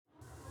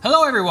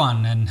Hello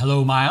everyone, and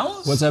hello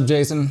Miles. What's up,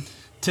 Jason?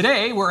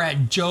 Today we're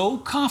at Joe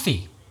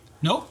Coffee.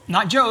 Nope,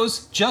 not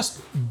Joe's,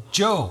 just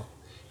Joe.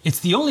 It's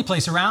the only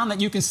place around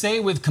that you can say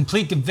with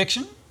complete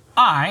conviction,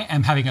 I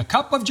am having a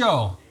cup of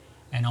Joe.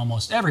 And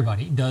almost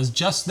everybody does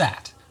just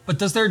that. But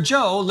does their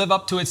Joe live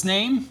up to its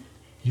name?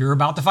 You're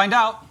about to find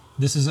out.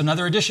 This is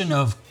another edition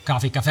of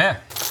Coffee Café.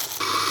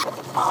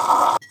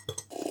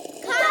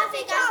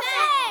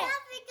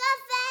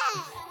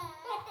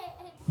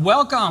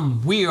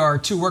 Welcome! We are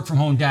two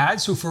work-from-home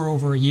dads who for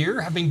over a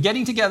year have been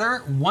getting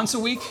together once a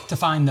week to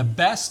find the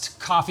best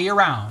coffee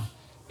around.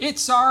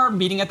 It's our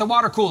meeting at the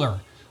water cooler,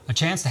 a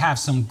chance to have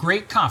some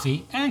great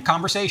coffee and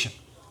conversation.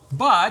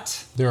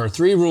 But there are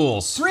 3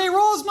 rules. 3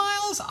 rules,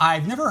 Miles?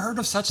 I've never heard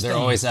of such There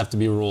things. always have to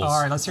be rules.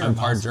 All right, let's hear it, I'm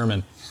part Miles.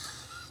 German.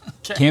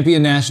 Okay. Can't be a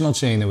national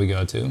chain that we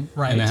go to.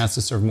 Right. And it has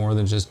to serve more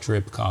than just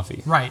drip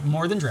coffee. Right,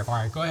 more than drip. All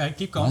right, go ahead,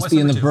 keep going. Must What's be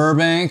in number the 2?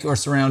 Burbank or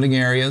surrounding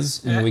areas,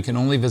 and Yeah. we can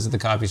only visit the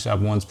coffee shop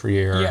once per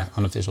year Yeah.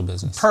 on official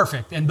business.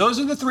 Perfect. And those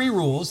are the 3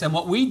 rules. And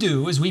what we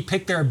do is we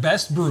pick their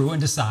best brew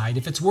and decide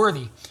if it's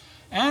worthy.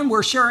 And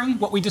we're sharing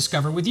what we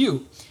discover with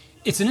you.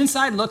 It's an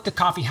inside look to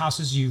coffee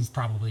houses you've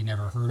probably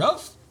never heard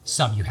of.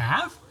 Some you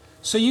have.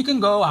 So you can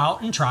go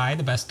out and try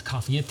the best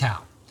coffee in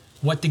town.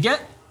 What to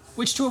get,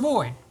 which to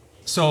avoid.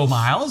 So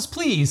Miles,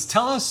 please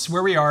tell us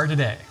where we are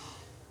today.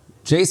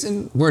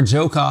 Jason, we're at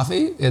Joe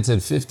Coffee. It's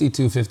at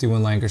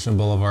 5251 Lancashire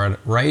Boulevard,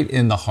 right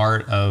in the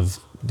heart of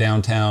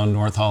downtown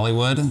North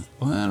Hollywood.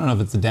 Well, I don't know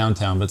if it's the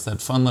downtown, but it's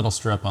that fun little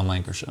strip on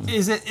Lancashire.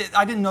 Is it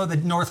I didn't know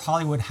that North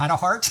Hollywood had a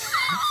heart.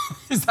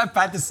 Is that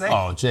bad to say?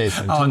 Oh,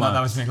 Jason, Oh, come no, on.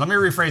 that was me. Let me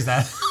rephrase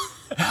that.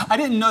 I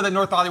didn't know that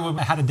North Hollywood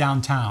had a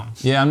downtown.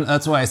 Yeah,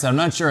 that's why I said I'm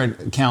not sure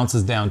it counts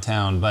as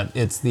downtown, but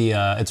it's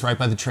it's right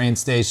by the train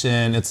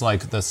station. It's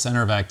like the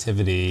center of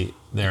activity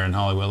there in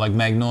Hollywood, like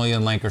Magnolia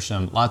and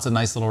Lancashire. Lots of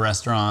nice little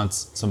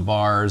restaurants, some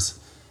bars.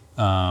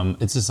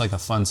 It's just like a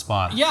fun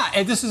spot. Yeah,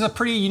 and this is a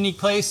pretty unique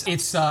place.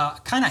 It's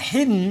kind of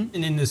hidden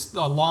in this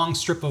long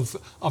strip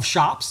of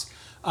shops.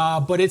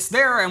 But it's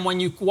there, and when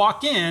you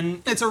walk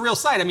in, it's a real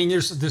sight. I mean,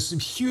 there's this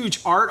huge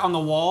art on the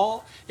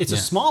wall. It's a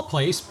small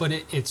place, but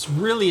it's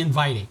really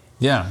inviting.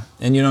 Yeah,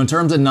 and in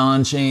terms of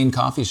non-chain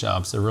coffee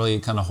shops, they're really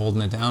kind of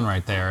holding it down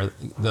right there.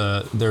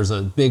 There's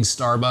a big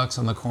Starbucks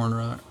on the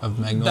corner of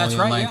Magnolia That's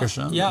right, and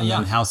Lancashire. yeah. And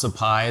then House of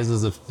Pies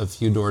is a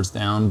few doors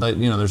down, but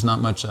there's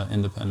not much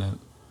independent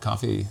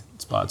coffee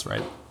spots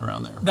right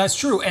around there. That's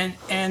true, and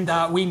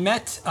we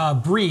met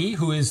Bree,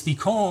 who is the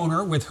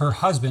co-owner with her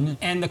husband.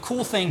 And the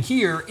cool thing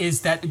here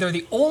is that they're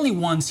the only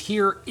ones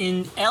here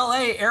in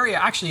LA area,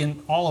 actually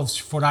in all of,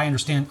 what I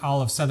understand,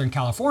 all of Southern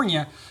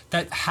California,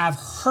 that have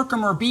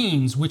Herkimer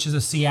Beans, which is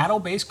a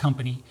Seattle-based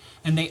company,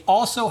 and they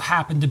also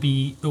happen to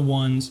be the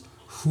ones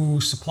who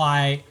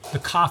supply the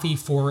coffee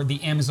for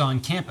the Amazon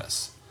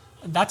campus.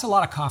 That's a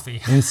lot of coffee.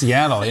 In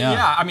Seattle, yeah.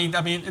 Yeah, I mean,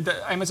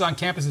 the Amazon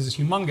campus is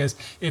humongous.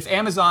 If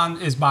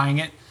Amazon is buying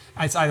it,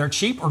 it's either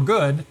cheap or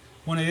good,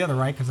 one or the other,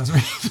 right? Because that's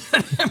what you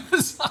get at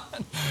Amazon.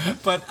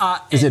 But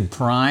Is it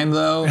Prime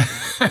though?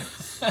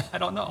 I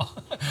don't know.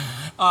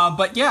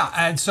 But yeah,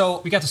 and so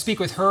we got to speak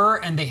with her,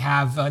 and they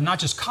have not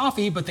just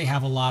coffee, but they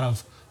have a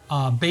lot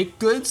of baked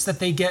goods that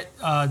they get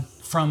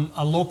from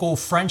a local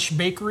French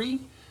bakery.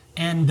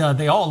 And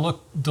they all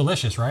look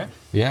delicious, right?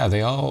 Yeah,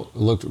 they all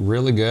looked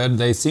really good.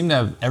 They seem to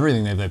have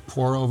everything. They have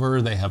pour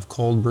over, they have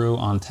cold brew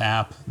on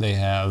tap, they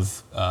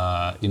have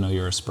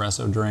your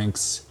espresso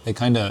drinks.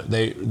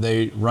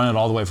 They run it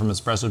all the way from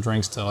espresso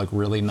drinks to like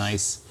really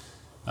nice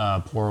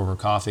pour over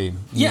coffee.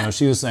 Yeah.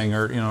 She was saying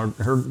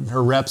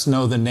her reps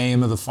know the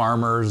name of the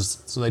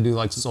farmers, so they do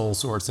like soul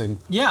sourcing.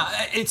 Yeah,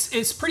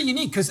 it's pretty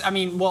unique because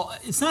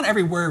it's not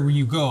everywhere where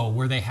you go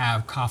where they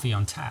have coffee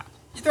on tap.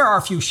 There are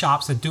a few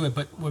shops that do it,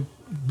 but what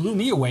blew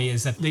me away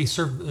is that they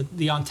serve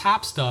the on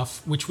tap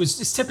stuff, which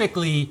is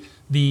typically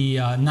the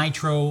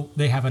nitro.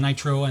 They have a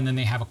nitro, and then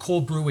they have a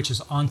cold brew, which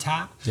is on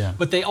tap. Yeah.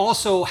 But they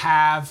also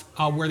have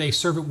where they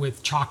serve it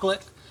with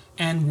chocolate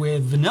and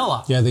with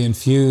vanilla. Yeah, they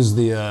infuse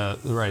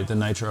the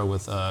nitro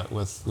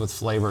with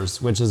flavors,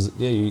 which is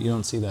you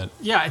don't see that.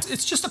 Yeah,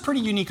 it's just a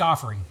pretty unique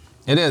offering.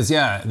 It is,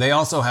 yeah. They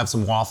also have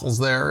some waffles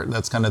there.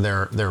 That's kind of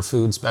their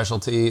food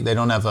specialty. They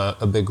don't have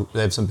they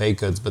have some baked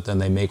goods, but then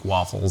they make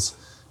waffles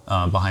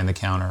behind the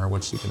counter,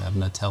 which you can have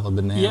Nutella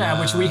banana. Yeah,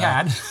 which we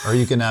had. Or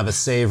you can have a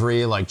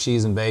savory like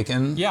cheese and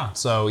bacon. Yeah.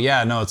 So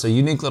yeah, no, it's a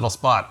unique little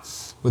spot.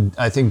 With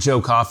I think Joe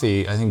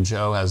Coffee, I think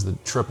Joe has the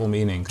triple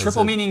meaning.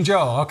 Triple meaning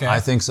Joe, okay. I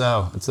think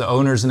so. It's the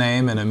owner's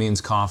name and it means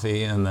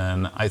coffee, and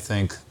then I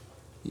think,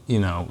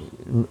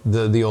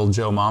 the old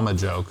Joe Mama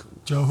joke.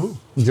 Joe who?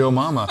 Joe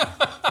Mama.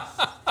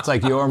 It's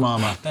like your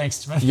mama.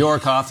 Thanks. Your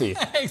coffee.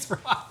 Thanks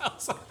for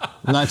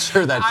I'm not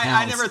sure that counts.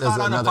 I never thought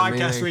on a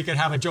podcast meaning. we could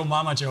have a Joe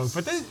Mama joke,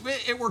 but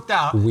it worked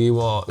out. We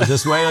will.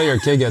 Just wait till your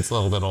kid gets a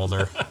little bit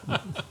older.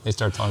 They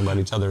start talking about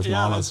each other's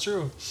Yeah, mamas. that's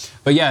true.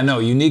 But yeah, no,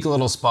 unique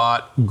little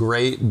spot.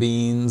 Great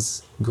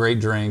beans, great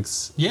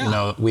drinks.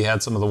 Yeah. We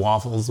had some of the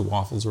waffles. The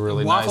waffles were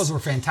really Waffles nice. were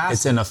fantastic.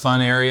 It's in a fun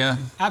area.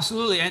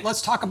 Absolutely. And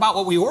let's talk about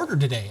what we ordered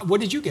today.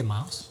 What did you get,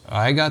 Miles?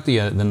 I got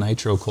the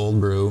Nitro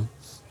Cold Brew.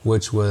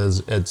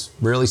 it's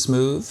really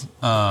smooth,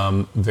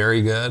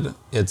 very good.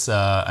 It's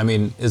I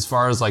mean, as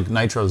far as like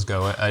nitros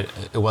go,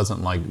 it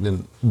wasn't like,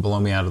 didn't blow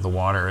me out of the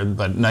water.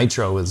 But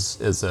nitro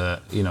is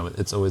a, you know,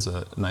 it's always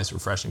a nice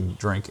refreshing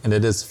drink, and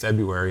it is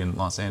February in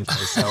Los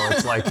Angeles, so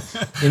it's like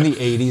in the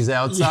 80s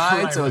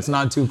outside, right, so right. it's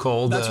not too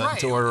cold That's to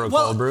right. order a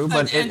Well, cold brew.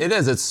 But and- it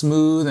is. It's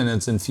smooth and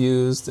it's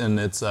infused and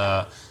it's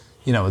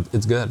you know,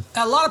 it's good.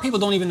 A lot of people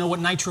don't even know what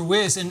nitro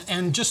is,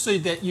 and just so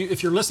that you,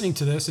 if you're listening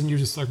to this and you're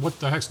just like, what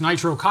the heck's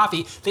nitro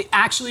coffee? They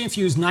actually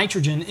infuse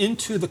nitrogen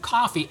into the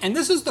coffee, and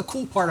this is the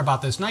cool part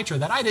about this nitro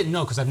that I didn't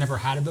know because I've never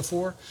had it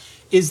before,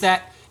 is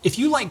that if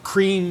you like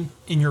cream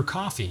in your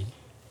coffee,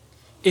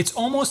 it's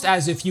almost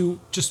as if you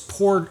just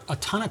poured a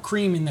ton of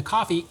cream in the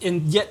coffee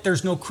and yet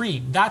there's no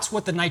cream. That's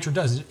what the nitro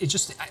does. It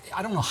just,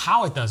 I don't know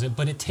how it does it,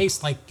 but it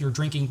tastes like you're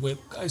drinking with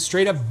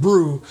straight up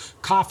brew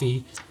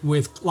coffee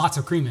with lots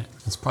of cream in it.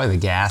 It's probably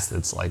the gas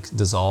that's like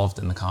dissolved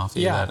in the coffee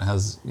Yeah. that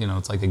has, you know,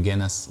 it's like a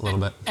Guinness a little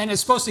bit. And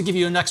it's supposed to give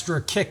you an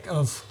extra kick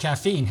of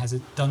caffeine. Has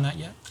it done that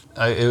yet?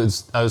 I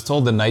was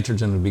told the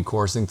nitrogen would be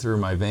coursing through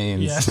my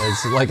veins. Yeah.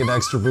 It's like an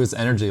extra boost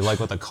energy,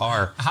 like with a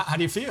car. How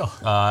do you feel?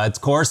 It's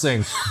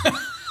coursing.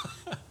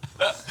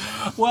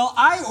 Well,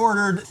 I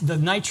ordered the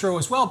nitro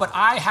as well, but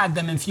I had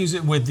them infuse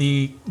it with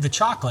the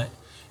chocolate.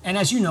 And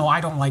as you know,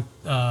 I don't like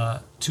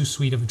too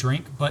sweet of a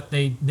drink, but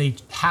they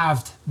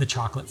halved the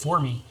chocolate for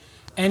me.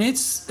 And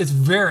it's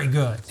very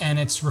good and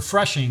it's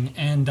refreshing,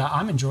 and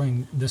I'm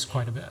enjoying this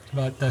quite a bit.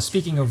 But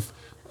speaking of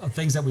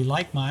things that we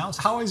like, Miles,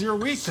 how was your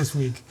week this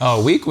week?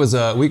 Oh, week was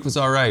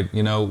all right.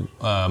 You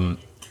know,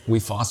 we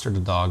fostered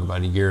a dog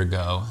about a year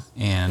ago,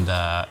 and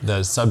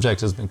the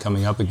subject has been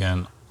coming up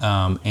again.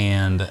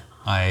 And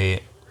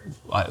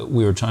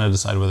we were trying to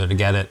decide whether to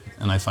get it,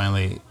 and I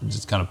finally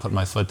just kind of put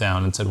my foot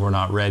down and said we're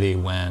not ready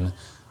when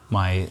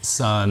my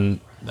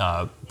son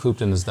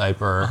pooped in his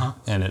diaper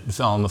and it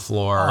fell on the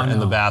floor in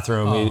the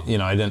bathroom. You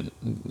know, I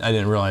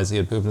didn't realize he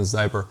had pooped in his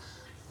diaper.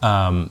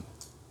 I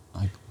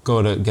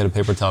go to get a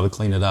paper towel to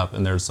clean it up,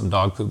 and there's some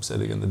dog poop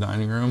sitting in the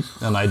dining room,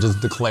 and I just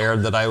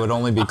declared that I would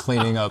only be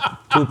cleaning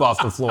up poop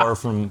off the floor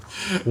from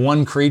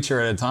one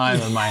creature at a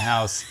time in my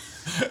house.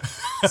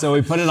 So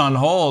we put it on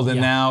hold,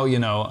 and now, you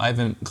know, I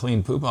haven't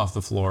cleaned poop off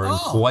the floor in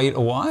quite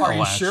a while. Are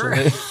you sure?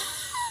 Actually.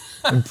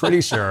 I'm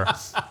pretty sure.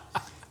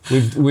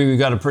 We've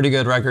got a pretty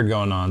good record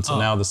going on, so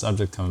now the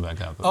subject coming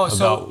back up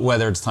about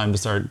whether it's time to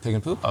start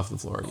picking poop off the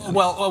floor again.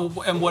 Well,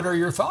 and what are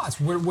your thoughts?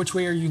 Which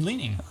way are you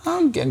leaning?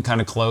 I'm getting kind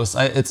of close.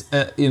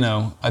 You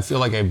know, I feel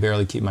like I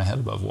barely keep my head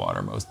above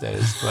water most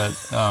days, but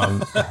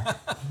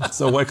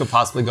so what could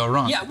possibly go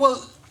wrong? Yeah,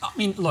 well, I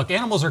mean, look,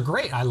 animals are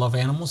great. I love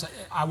animals.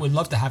 I would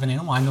love to have an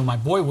animal. I know my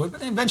boy would,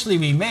 but eventually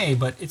we may.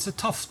 But it's a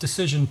tough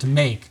decision to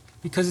make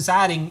because it's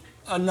adding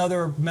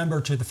another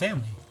member to the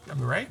family,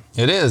 right?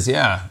 It is,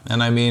 yeah.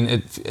 And I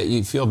mean,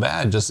 you feel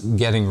bad just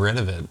getting rid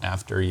of it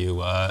after you.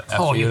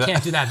 You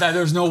can't do that.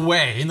 There's no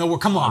way. No,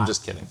 come on. I'm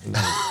just kidding.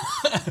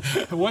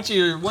 once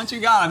you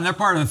got them, they're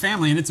part of the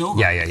family, and it's over.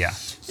 Yeah.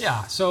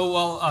 Yeah. So,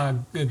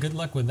 well, good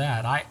luck with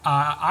that.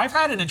 I've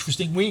had an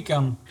interesting week.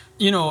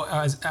 You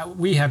know,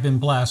 we have been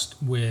blessed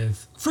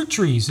with fruit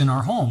trees in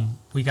our home.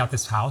 We got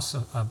this house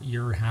a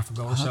year and a half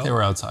ago or I so. thought they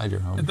were outside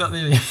your home.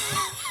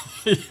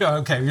 Yeah,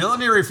 okay, let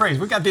me rephrase.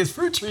 We got these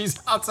fruit trees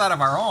outside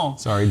of our home.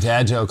 Sorry,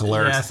 dad joke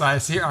alert. Yes, I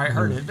see. I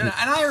heard it, and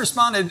I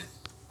responded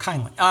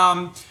kindly.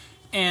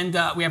 And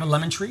we have a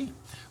lemon tree,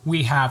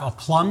 we have a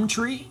plum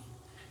tree,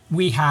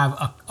 we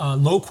have a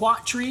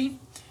loquat tree,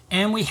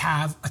 and we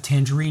have a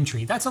tangerine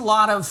tree. That's a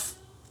lot of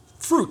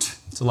fruit.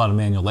 It's a lot of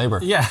manual labor.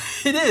 Yeah,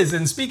 it is.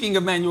 And speaking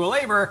of manual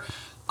labor,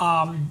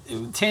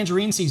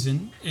 tangerine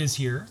season is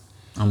here.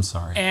 I'm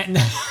sorry. And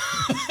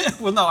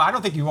well, no, I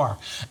don't think you are.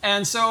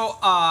 And so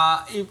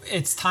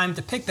it's time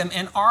to pick them.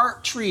 And our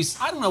trees,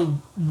 I don't know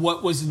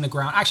what was in the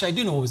ground. Actually, I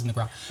do know what was in the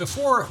ground.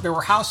 Before there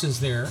were houses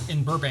there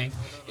in Burbank,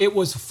 it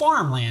was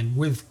farmland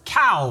with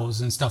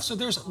cows and stuff. So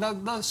there's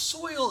the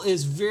soil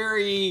is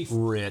very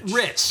Rich.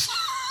 Yes.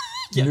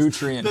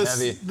 Nutrient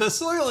heavy. The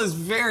soil is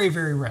very,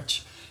 very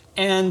rich.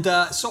 And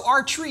so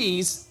our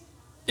trees,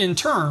 in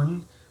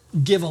turn,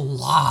 give a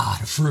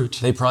lot of fruit.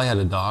 They probably had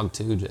a dog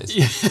too,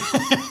 Jason.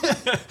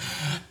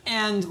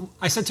 And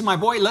I said to my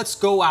boy, let's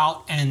go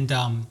out and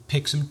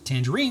pick some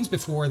tangerines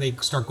before they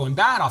start going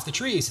bad off the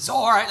trees. He says,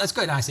 all right, that's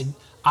good. And I said,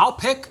 I'll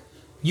pick,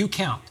 you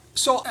count.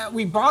 So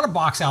we brought a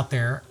box out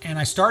there, and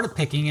I started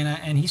picking,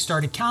 and he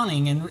started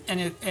counting,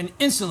 and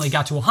instantly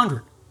got to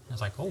 100. I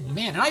was like, oh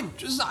man, and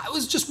it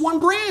was just one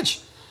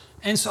branch.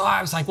 And so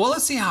I was like, well,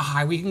 let's see how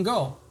high we can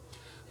go.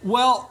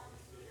 Well,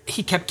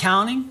 he kept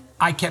counting,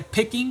 I kept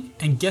picking,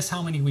 and guess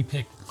how many we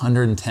picked?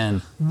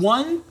 110.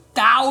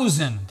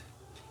 1,000.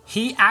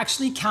 He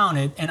actually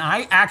counted, and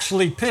I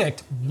actually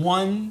picked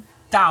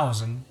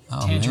 1,000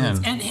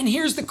 tangerines. Man. And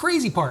here's the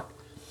crazy part.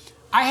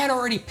 I had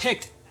already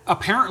picked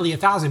apparently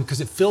 1,000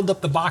 because it filled up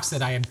the box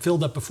that I had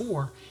filled up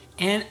before.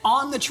 And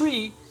on the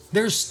tree,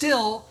 there's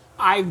still,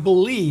 I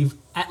believe,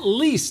 at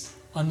least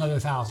another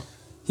 1,000.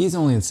 He's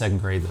only in second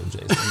grade though,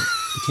 Jason.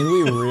 Can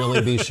we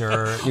really be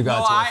sure you got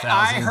No, to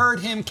I 1,000? heard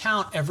him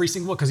count every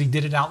single because he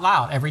did it out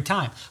loud every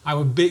time. I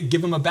would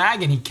give him a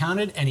bag and he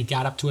counted and he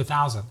got up to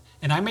 1,000.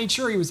 And I made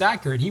sure he was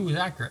accurate. He was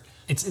accurate.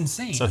 It's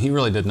insane. So he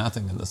really did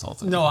nothing in this whole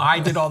thing. No, I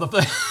did all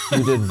the.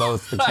 You did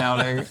both the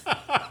counting,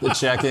 the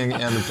checking,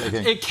 and the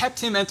picking. It kept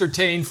him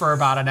entertained for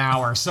about an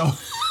hour, so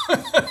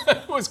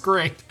it was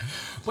great.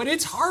 But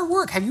it's hard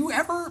work. Have you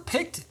ever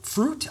picked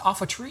fruit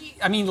off a tree?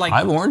 I mean, like. I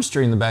have an orange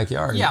tree in the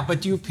backyard. Yeah,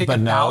 but do you pick But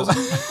no.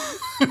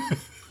 1,000?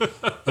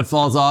 It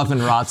falls off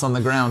and rots on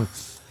the ground.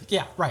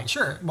 Yeah, right,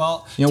 sure.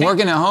 Well, You know,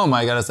 working at home,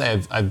 I gotta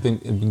say, I've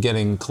been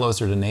getting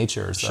closer to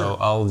nature. So Sure.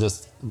 I'll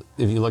just,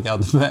 if you look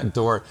out the back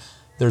door,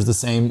 there's the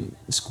same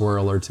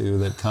squirrel or two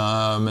that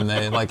come and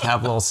they like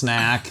have a little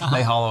snack.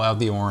 They hollow out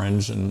the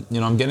orange, and you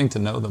know, I'm getting to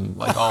know them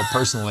like all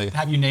personally.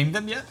 have you named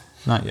them yet?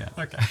 Not yet.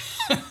 Okay.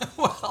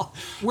 Well,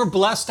 we're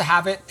blessed to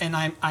have it, and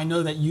I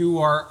know that you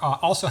are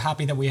also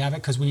happy that we have it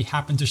because we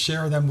happen to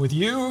share them with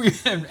you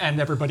and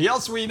everybody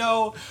else we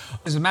know.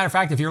 As a matter of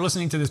fact, if you're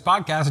listening to this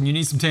podcast and you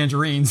need some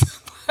tangerines,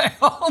 by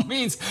all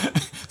means,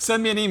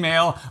 send me an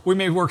email. We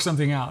may work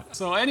something out.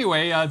 So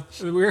anyway,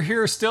 we're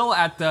here still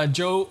at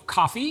Joe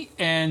Coffee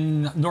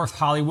in North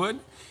Hollywood.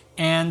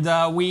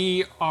 And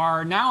we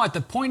are now at the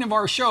point of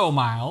our show,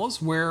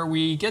 Miles, where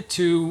we get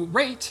to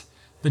rate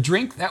the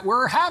drink that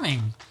we're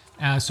having.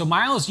 So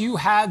Miles, you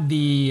had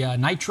the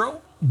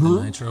Nitro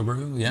Brew, Nitro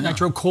Brew, yeah.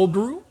 Nitro Cold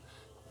Brew.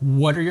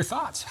 What are your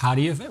thoughts? What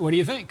do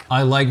you think?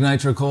 I like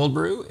Nitro Cold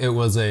Brew. It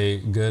was a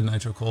good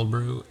Nitro Cold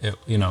Brew.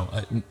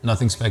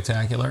 Nothing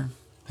spectacular.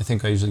 I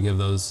think I usually give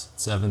those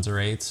 7s or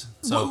 8s.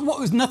 So What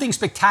was nothing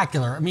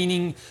spectacular?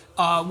 Meaning,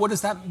 what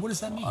does that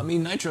mean? I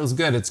mean, Nitro's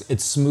good.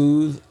 It's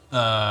smooth,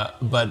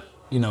 but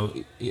you know,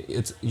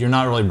 you're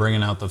not really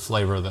bringing out the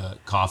flavor of the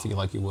coffee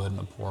like you would in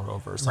a pour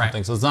over or something.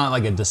 Right. So it's not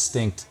like a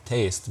distinct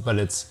taste, but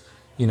it's,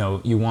 you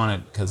know, you want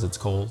it because it's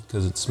cold,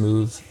 because it's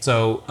smooth.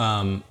 So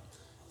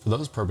for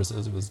those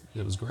purposes,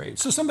 it was great.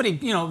 So somebody,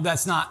 you know,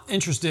 that's not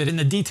interested in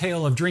the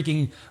detail of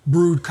drinking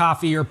brewed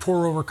coffee or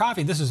pour over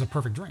coffee, this is a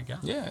perfect drink,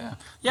 yeah?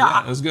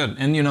 Yeah, it was good.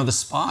 And you know, the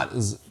spot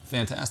is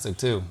fantastic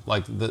too.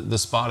 Like the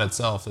spot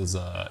itself is,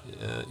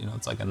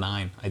 it's like a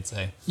 9, I'd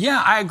say.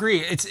 Yeah, I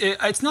agree.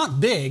 It's not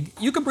big.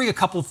 You could bring a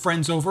couple of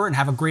friends over and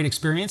have a great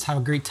experience, have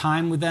a great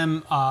time with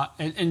them,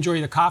 and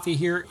enjoy the coffee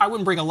here. I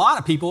wouldn't bring a lot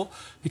of people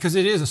because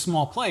it is a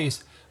small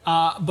place,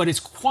 but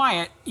it's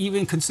quiet,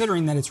 even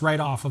considering that it's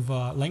right off of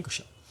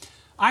Lancashire.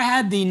 I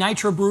had the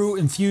Nitro Brew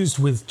infused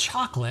with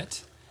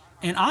chocolate,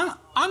 and I'm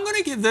going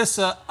to give this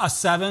a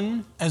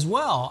 7 as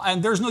well.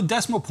 And there's no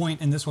decimal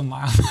point in this one,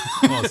 Miles.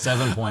 Well,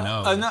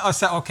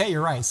 7.0. Okay,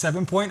 you're right.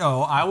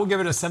 7.0. I will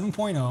give it a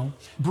 7.0.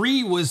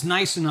 Brie was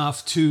nice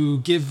enough to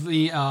give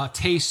the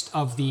taste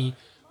of the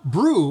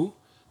brew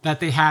that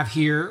they have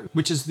here,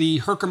 which is the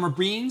Herkimer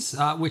beans,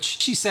 which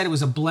she said it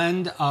was a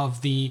blend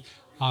of the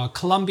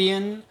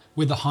Colombian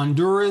with the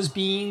Honduras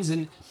beans,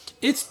 and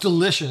it's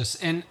delicious.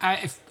 And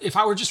if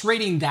I were just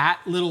rating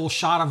that little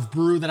shot of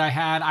brew that I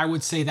had, I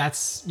would say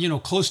that's, you know,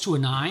 close to a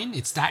 9.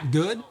 It's that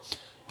good.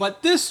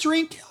 But this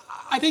drink,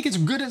 I think it's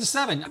good at a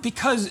 7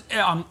 because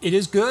it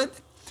is good.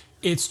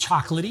 It's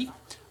chocolatey,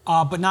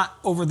 but not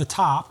over the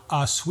top,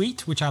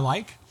 sweet, which I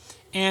like.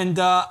 And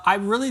I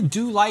really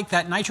do like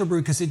that Nitro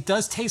Brew because it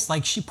does taste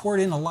like she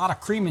poured in a lot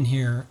of cream in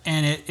here,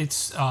 and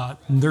it's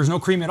there's no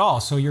cream at all.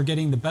 So you're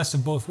getting the best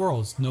of both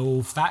worlds.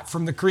 No fat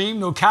from the cream,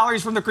 no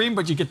calories from the cream,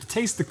 but you get to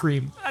taste the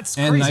cream. That's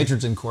And crazy.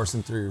 nitrogen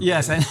coursing through.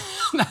 Yes, and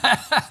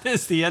that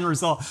is the end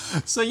result.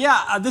 So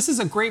yeah, this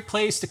is a great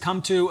place to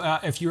come to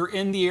if you're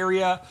in the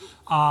area.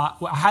 I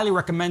highly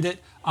recommend it.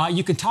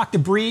 You can talk to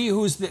Brie,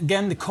 who's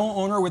again the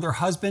co-owner with her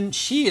husband.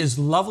 She is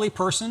a lovely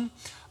person.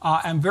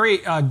 I'm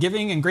very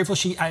giving and grateful.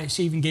 She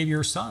even gave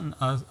your son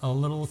a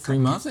little Free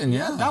muffin,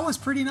 yeah. That was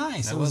pretty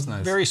nice. That It was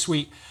nice. Very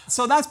sweet.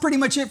 So that's pretty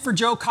much it for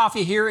Joe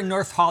Coffee here in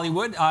North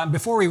Hollywood.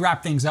 Before we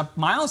wrap things up,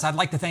 Miles, I'd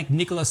like to thank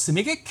Nicholas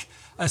Simigic,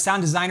 a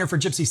sound designer for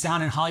Gypsy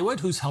Sound in Hollywood,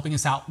 who's helping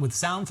us out with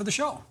sound for the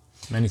show.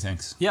 Many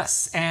thanks.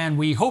 Yes, and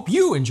we hope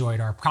you enjoyed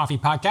our coffee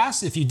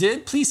podcast. If you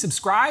did, please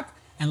subscribe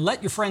and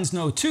let your friends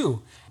know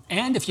too.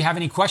 And if you have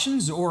any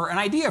questions or an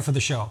idea for the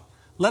show,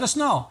 let us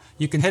know.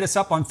 You can hit us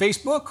up on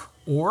Facebook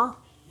or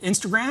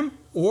Instagram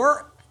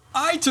or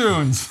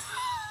iTunes.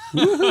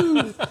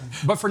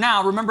 But for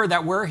now, remember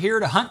that we're here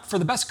to hunt for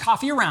the best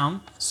coffee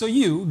around so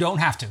you don't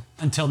have to.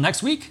 Until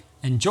next week,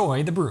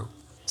 enjoy the brew.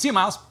 See you,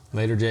 Miles.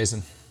 Later,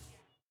 Jason.